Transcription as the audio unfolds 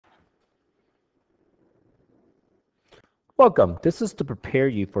Welcome. This is to prepare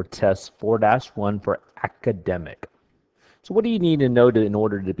you for test 4-1 for academic. So what do you need to know in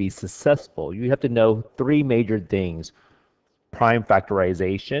order to be successful? You have to know three major things: prime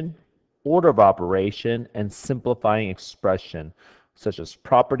factorization, order of operation, and simplifying expression, such as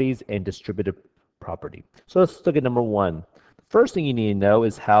properties and distributive property. So let's look at number one. The first thing you need to know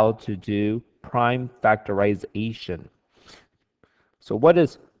is how to do prime factorization. So what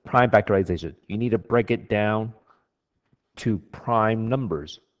is prime factorization? You need to break it down to prime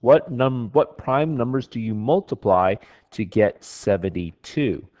numbers. What prime numbers do you multiply to get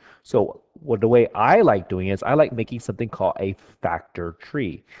 72? So the way I like doing it is I like making something called a factor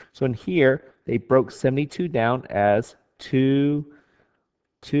tree. So in here, they broke 72 down as 2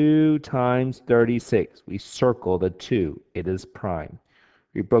 times 36. We circle the 2. It is prime.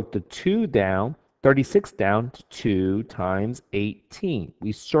 We broke the 36 down to 2 times 18.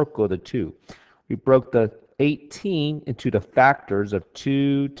 We circle the 2. We broke the 18 into the factors of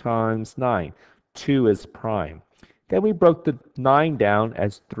 2 times 9. 2 is prime. Then we broke the 9 down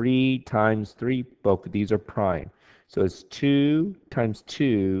as 3 times 3. Both of these are prime. So it's 2 times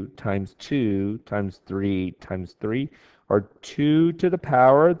 2 times 2 times 3 times 3, or 2 to the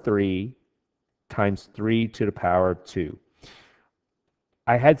power of 3 times 3 to the power of 2.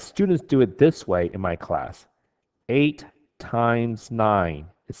 I had students do it this way in my class. 8 times 9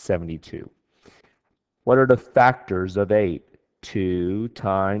 is 72. What are the factors of 8? 2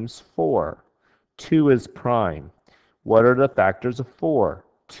 times 4. 2 is prime. What are the factors of 4?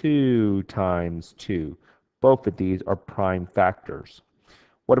 2 times 2. Both of these are prime factors.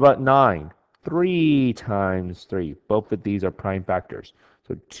 What about 9? 3 times 3. Both of these are prime factors.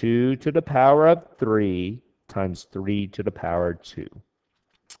 So 2 to the power of 3 times 3 to the power of 2.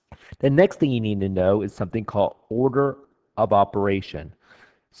 The next thing you need to know is something called order of operation.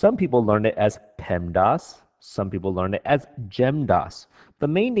 Some people learn it as PEMDAS. Some people learn it as GEMDAS. The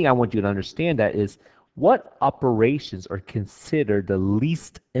main thing I want you to understand that is what operations are considered the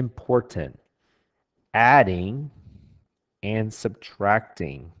least important: adding and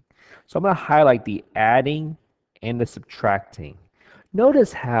subtracting. So I'm going to highlight the adding and the subtracting.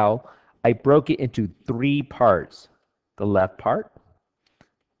 Notice how I broke it into three parts: the left part,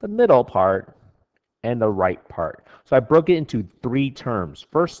 the middle part, and the right part. So I broke it into three terms: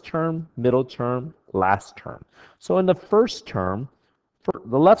 first term, middle term, last term. So in the first term, for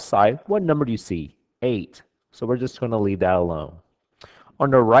the left side, what number do you see? 8. So we're just going to leave that alone.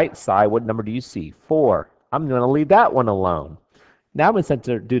 On the right side, what number do you see? 4. I'm going to leave that one alone. Now I'm going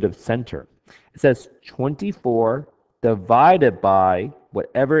to do the center. It says 24 divided by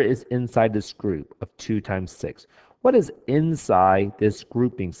whatever is inside this group of 2 times 6. What is inside this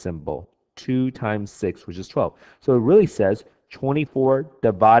grouping symbol? 2 times 6, which is 12. So it really says 24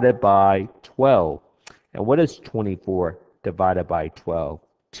 divided by 12. And what is 24 divided by 12?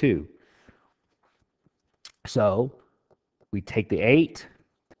 2. So we take the 8,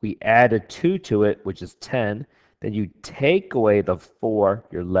 we add a 2 to it, which is 10. Then you take away the 4,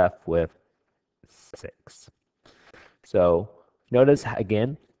 you're left with 6. So notice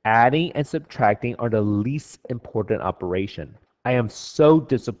again, adding and subtracting are the least important operation. I am so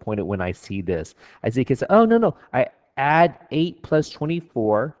disappointed when I see this. I see kids say, oh, no, I add 8 plus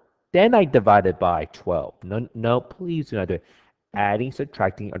 24, then I divide it by 12. No, please do not do it. Adding,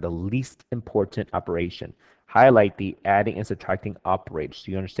 subtracting are the least important operation. Highlight the adding and subtracting operators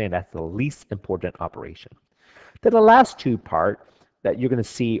so you understand that's the least important operation. Then the last two part that you're going to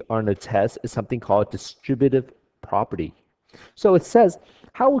see on the test is something called distributive property. So it says,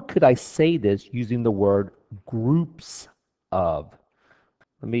 how could I say this using the word groups of?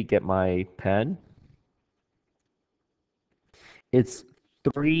 Let me get my pen. It's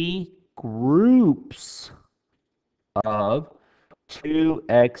 3 groups of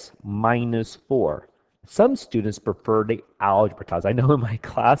 2x minus 4. Some students prefer the algebra class. I know in my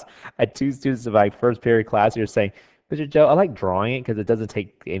class, I had 2 students in my first period class who are saying, Mr. Joe, I like drawing it because it doesn't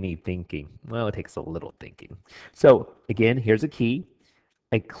take any thinking. Well, it takes a little thinking. So again, here's a key.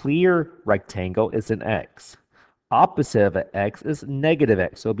 A clear rectangle is an x. Opposite of an x is negative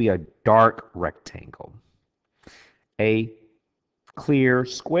x, so it'll be a dark rectangle. A clear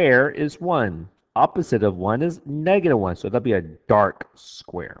square is 1. Opposite of 1 is negative 1, so that'll be a dark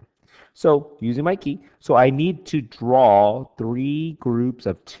square. So using my key, so I need to draw 3 groups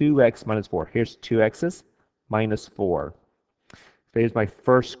of 2x minus 4. Here's 2x's minus 4. So here's my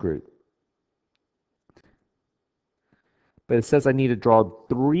first group. But it says I need to draw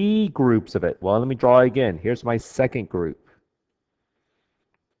 3 groups of it. Well, let me draw again. Here's my second group.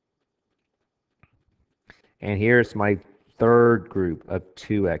 And here's my third group of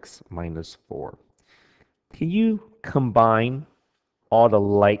 2x minus 4. Can you combine all the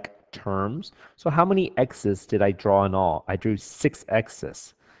like terms? So how many x's did I draw in all? I drew 6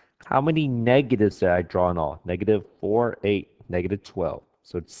 x's. How many negatives did I draw in all? Negative 4, 8, negative 12.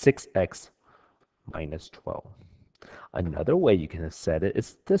 So it's 6x minus 12. Another way you can have said it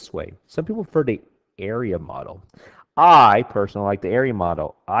is this way. Some people prefer the area model. I personally like the area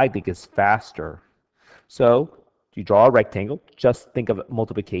model. I think it's faster. So you draw a rectangle. Just think of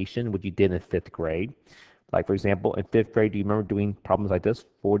multiplication, what you did in 5th grade. Like, for example, in 5th grade, do you remember doing problems like this?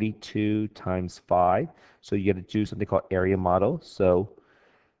 42 times 5. So you got to do something called area model. So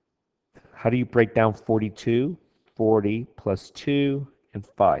how do you break down 42? 40 plus 2 and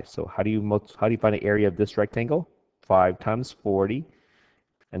 5. So how do you find the area of this rectangle? 5 times 40.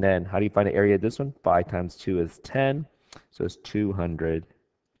 And then how do you find the area of this one? 5 times 2 is 10. So it's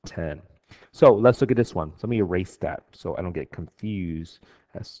 210. So let's look at this one. So let me erase that so I don't get confused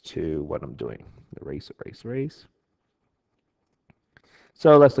as to what I'm doing. Erase, erase, erase.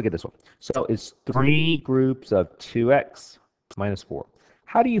 So let's look at this one. So it's 3 groups of 2x minus 4.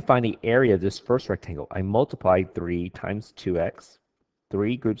 How do you find the area of this first rectangle? I multiply 3 times 2x.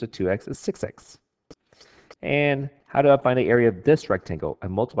 3 groups of 2x is 6x. And how do I find the area of this rectangle? I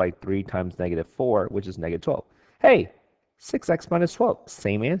multiply 3 times negative 4, which is negative 12. Hey, 6x minus 12,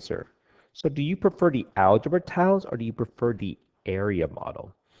 same answer. So do you prefer the algebra tiles or do you prefer the area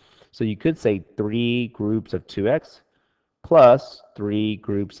model? So you could say 3 groups of 2x plus 3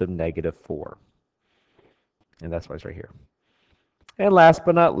 groups of negative 4. And that's why it's right here. And last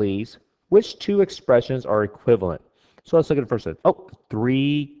but not least, which two expressions are equivalent? So let's look at the first one. Oh,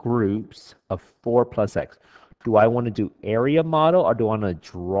 3 groups of 4 plus x. Do I want to do area model or do I want to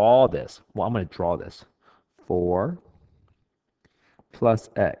draw this? Well, I'm going to draw this. 4 plus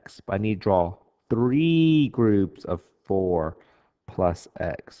x. But I need to draw 3 groups of 4 plus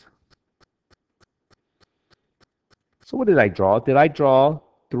x. So what did I draw? Did I draw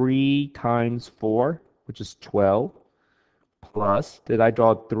 3 times 4, which is 12, plus, did I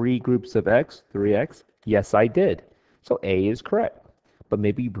draw 3 groups of x, 3x? Yes, I did. So A is correct. But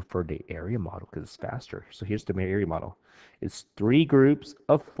maybe you prefer the area model because it's faster. So here's the area model. It's 3 groups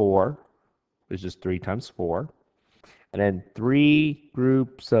of 4, which is 3 times 4. And then 3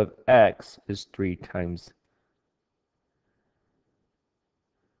 groups of x is 3 times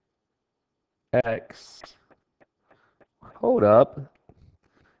x. Hold up.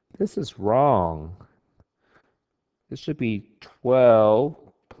 This is wrong. This should be 12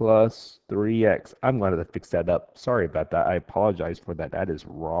 plus 3x. I'm going to fix that up. Sorry about that. I apologize for that. That is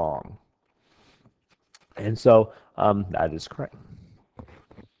wrong. And so that is correct.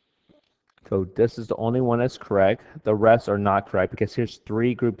 So this is the only one that's correct. The rest are not correct because here's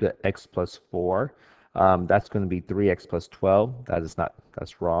 3 groups of x plus 4. That's going to be 3x plus 12. That is not,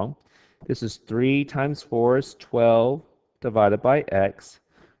 that's wrong. This is 3 times 4 is 12 divided by x.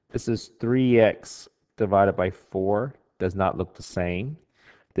 This is 3x divided by 4. Does not look the same.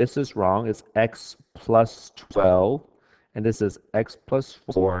 This is wrong. It's x plus 12. And this is x plus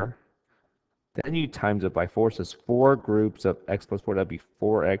 4. Then you times it by 4, so it's 4 groups of x plus 4. That would be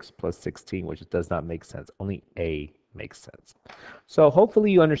 4x plus 16, which does not make sense. Only A makes sense. So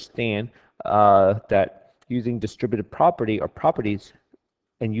hopefully you understand that using distributive property or properties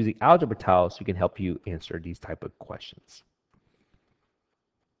and using algebra tiles, you can help you answer these type of questions.